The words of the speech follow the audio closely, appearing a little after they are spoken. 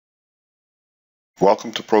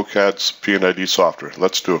Welcome to PROCAD's P&ID software.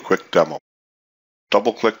 Let's do a quick demo.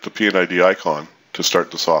 Double-click the P&ID icon to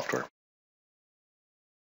start the software.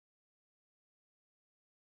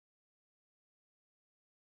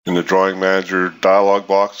 In the Drawing Manager dialog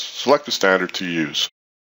box, select the standard to use.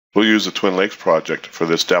 We'll use the Twin Lakes project for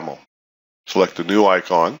this demo. Select the new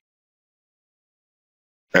icon,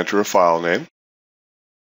 enter a file name,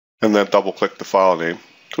 and then double-click the file name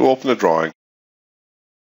to open the drawing.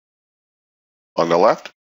 On the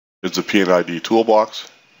left is the P&ID toolbox,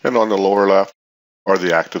 and on the lower left are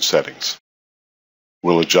the active settings.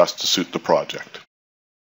 We'll adjust to suit the project.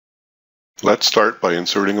 Let's start by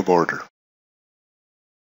inserting a border.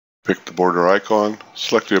 Pick the border icon,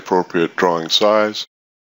 select the appropriate drawing size,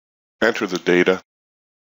 enter the data.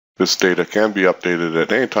 This data can be updated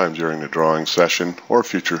at any time during the drawing session or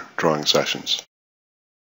future drawing sessions.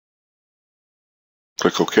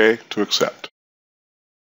 Click OK to accept.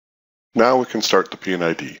 Now we can start the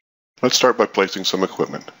P&ID. Let's start by placing some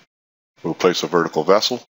equipment. We'll place a vertical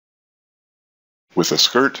vessel with a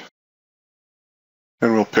skirt,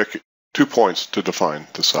 and we'll pick 2 points to define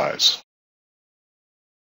the size.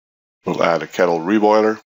 We'll add a kettle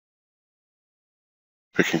reboiler,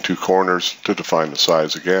 picking 2 corners to define the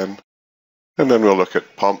size again, and then we'll look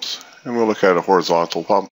at pumps, and we'll look at a horizontal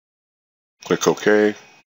pump. Click OK,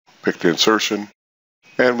 pick the insertion,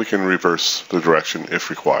 and we can reverse the direction if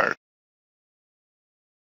required.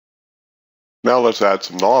 Now let's add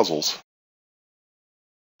some nozzles.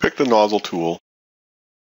 Pick the nozzle tool,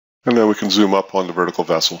 and then we can zoom up on the vertical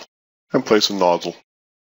vessel and place a nozzle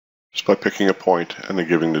just by picking a point and then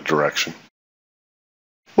giving the direction.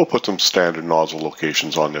 We'll put some standard nozzle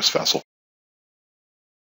locations on this vessel,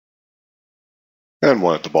 and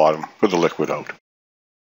one at the bottom for the liquid out.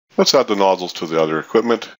 Let's add the nozzles to the other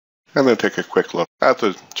equipment and then take a quick look at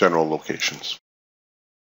the general locations.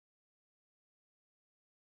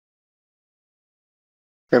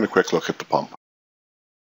 And a quick look at the pump.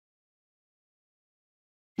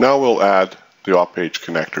 Now we'll add the off-page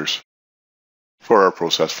connectors for our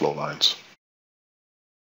process flow lines.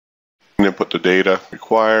 And input the data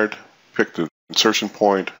required, pick the insertion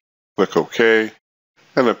point, click OK,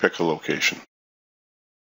 and then pick a location.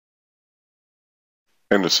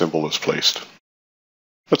 And the symbol is placed.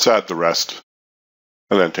 Let's add the rest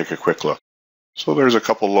and then take a quick look. So there's a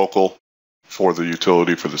couple local for the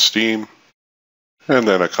utility for the steam, and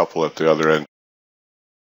then a couple at the other end.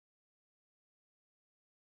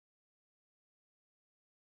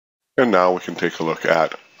 And now we can take a look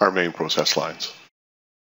at our main process lines.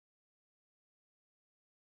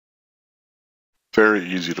 Very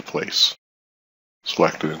easy to place.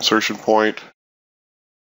 Select an insertion point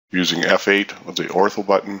using F8 of the ortho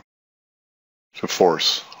button to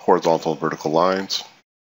force horizontal and vertical lines.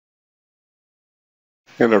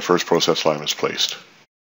 And our first process line is placed.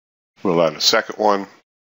 We'll add a second one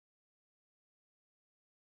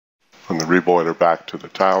from the reboiler back to the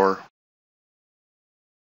tower.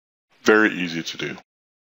 Very easy to do.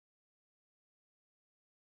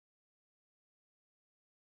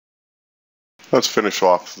 Let's finish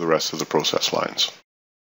off the rest of the process lines.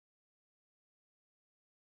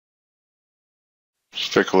 Let's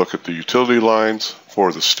take a look at the utility lines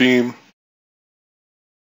for the steam.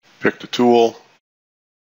 Pick the tool.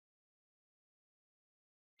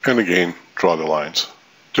 And again, draw the lines.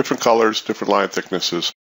 Different colors, different line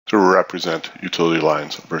thicknesses to represent utility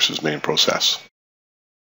lines versus main process.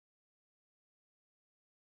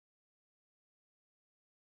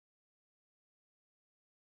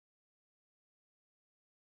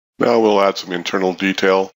 Now we'll add some internal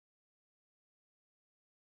detail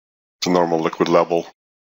to normal liquid level.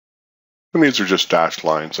 And these are just dashed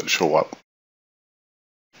lines that show up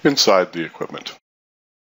inside the equipment.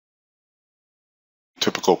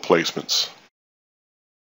 Typical placements.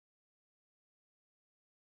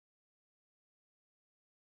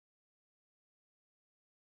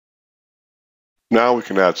 Now we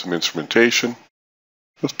can add some instrumentation.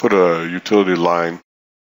 Let's put a utility line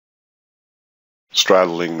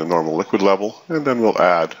straddling the normal liquid level, and then we'll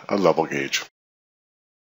add a level gauge.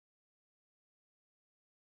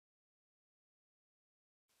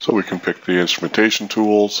 So we can pick the instrumentation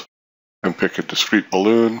tools and pick a discrete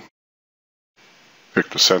balloon, pick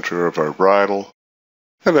the center of our bridle,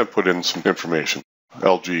 and then put in some information,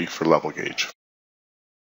 LG for level gauge.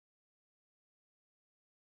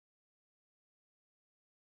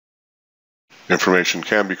 Information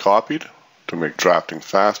can be copied to make drafting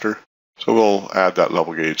faster, so we'll add that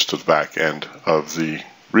level gauge to the back end of the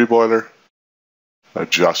reboiler,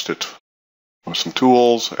 adjust it with some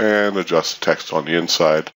tools, and adjust the text on the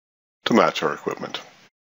inside to match our equipment.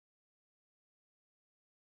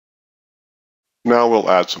 Now we'll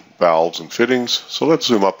add some valves and fittings, so let's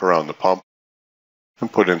zoom up around the pump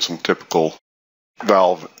and put in some typical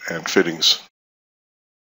valve and fittings.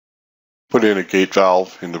 Put in a gate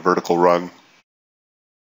valve in the vertical run,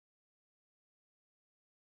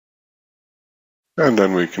 and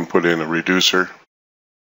then we can put in a reducer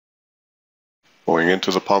going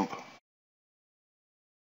into the pump.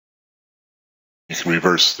 You can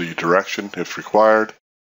reverse the direction if required.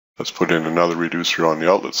 Let's put in another reducer on the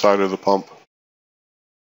outlet side of the pump.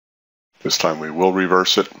 This time we will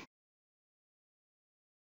reverse it.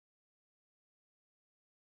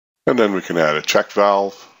 And then we can add a check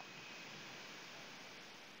valve.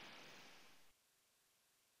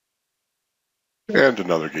 And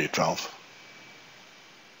another gate valve.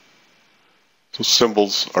 So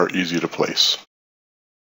symbols are easy to place.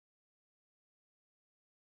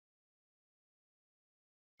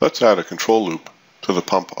 Let's add a control loop to the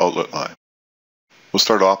pump outlet line. We'll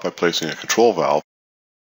start off by placing a control valve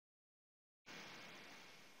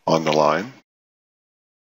on the line.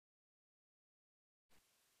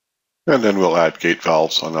 And then we'll add gate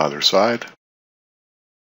valves on either side.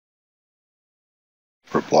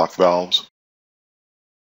 For block valves,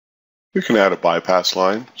 we can add a bypass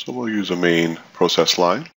line, so we'll use a main process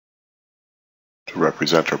line to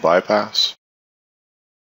represent our bypass.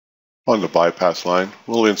 On the bypass line,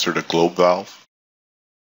 we'll insert a globe valve.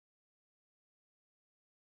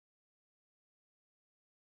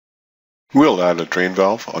 We'll add a drain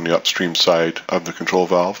valve on the upstream side of the control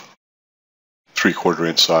valve, 3/4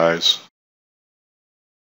 inch size.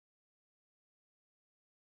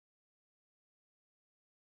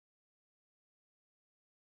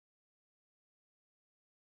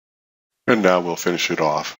 And now we'll finish it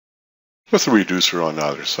off with a reducer on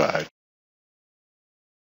either side.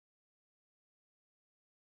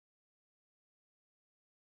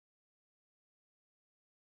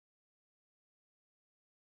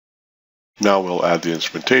 Now we'll add the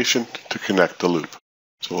instrumentation to connect the loop.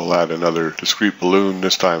 So we'll add another discrete balloon.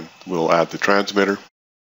 This time we'll add the transmitter.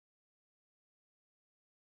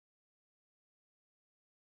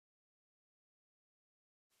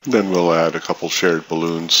 Then we'll add a couple shared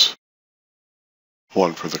balloons,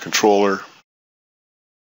 one for the controller,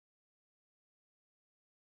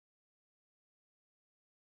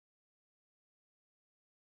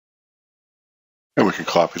 and we can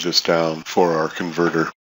copy this down for our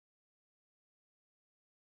converter.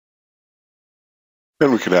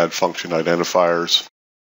 Then we can add function identifiers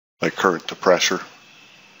like current to pressure.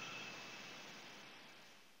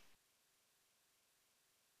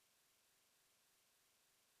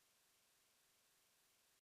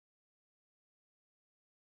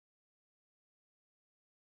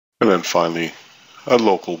 And then finally, a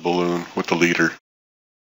local balloon with the leader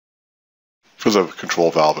for the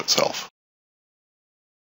control valve itself.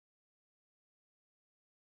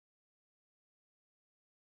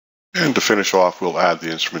 And to finish off, we'll add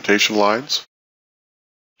the instrumentation lines.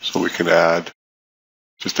 So we can add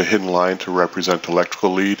just a hidden line to represent the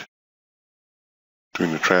electrical lead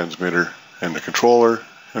between the transmitter and the controller,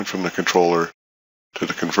 and from the controller to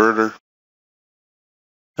the converter.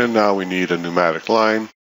 And now we need a pneumatic line.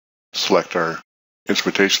 Select our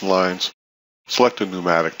instrumentation lines, select a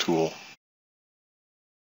pneumatic tool,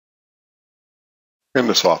 and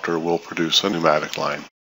the software will produce a pneumatic line.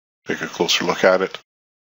 Take a closer look at it.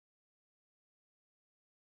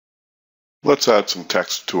 Let's add some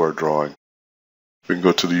text to our drawing. We can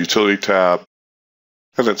go to the Utility tab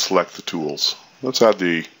and then select the tools. Let's add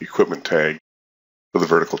the equipment tag for the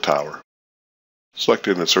vertical tower. Select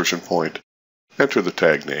an insertion point, enter the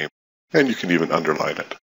tag name, and you can even underline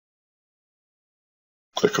it.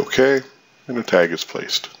 Click OK, and the tag is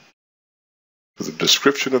placed. For the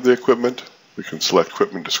description of the equipment, we can select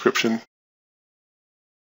Equipment Description,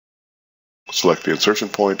 select the insertion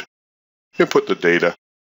point, input the data,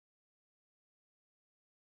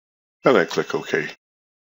 and then click OK.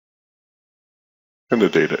 And the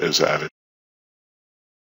data is added.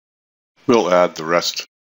 We'll add the rest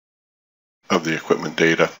of the equipment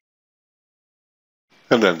data,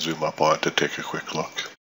 and then zoom up on it to take a quick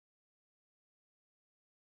look.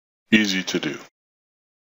 Easy to do.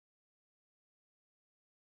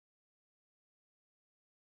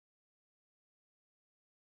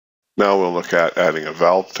 Now we'll look at adding a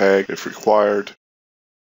valve tag if required.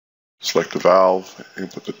 Select the valve,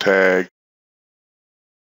 input the tag,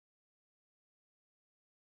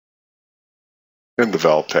 and the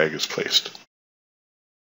valve tag is placed.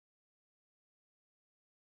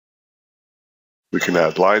 We can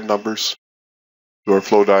add line numbers to our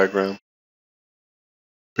flow diagram.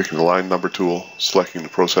 Picking the line number tool, selecting the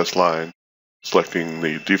process line, selecting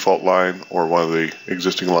the default line or one of the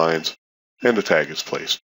existing lines, and a tag is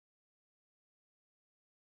placed.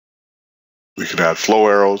 We can add flow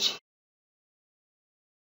arrows,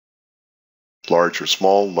 large or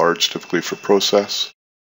small, large typically for process.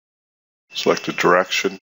 Select a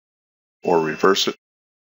direction or reverse it,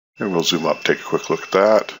 and we'll zoom up, take a quick look at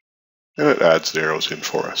that, and it adds the arrows in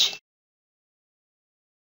for us.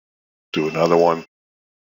 Do another one.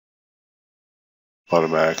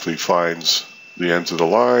 Automatically finds the ends of the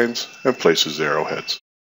lines and places the arrowheads.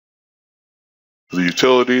 For the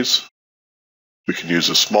utilities, we can use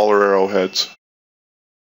the smaller arrowheads.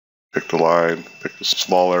 Pick the line, pick the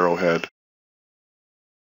small arrowhead,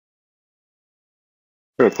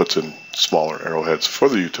 and it puts in smaller arrowheads for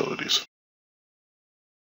the utilities.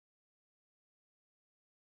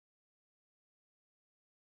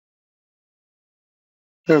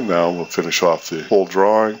 And now we'll finish off the whole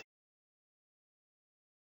drawing.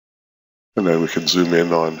 And then we can zoom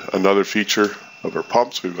in on another feature of our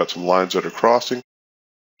pumps. We've got some lines that are crossing.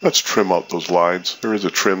 Let's trim out those lines. There is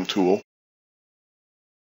a trim tool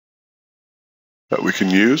that we can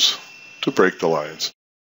use to break the lines.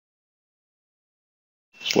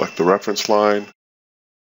 Select the reference line,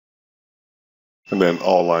 and then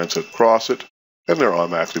all lines that cross it, and they're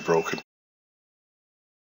automatically broken.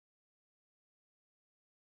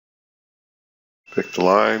 Pick the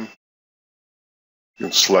line. You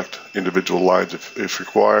can select individual lines if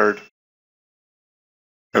required,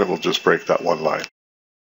 and it will just break that one line.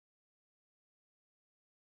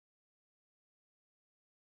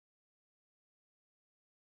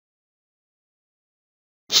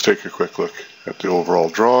 Let's take a quick look at the overall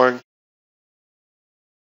drawing.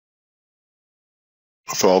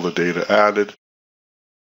 With all the data added,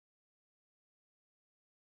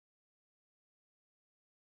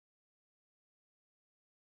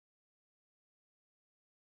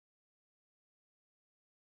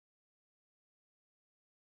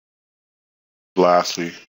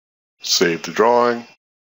 lastly, save the drawing,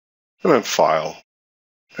 and then File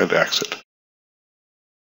and Exit.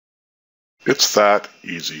 It's that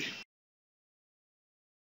easy.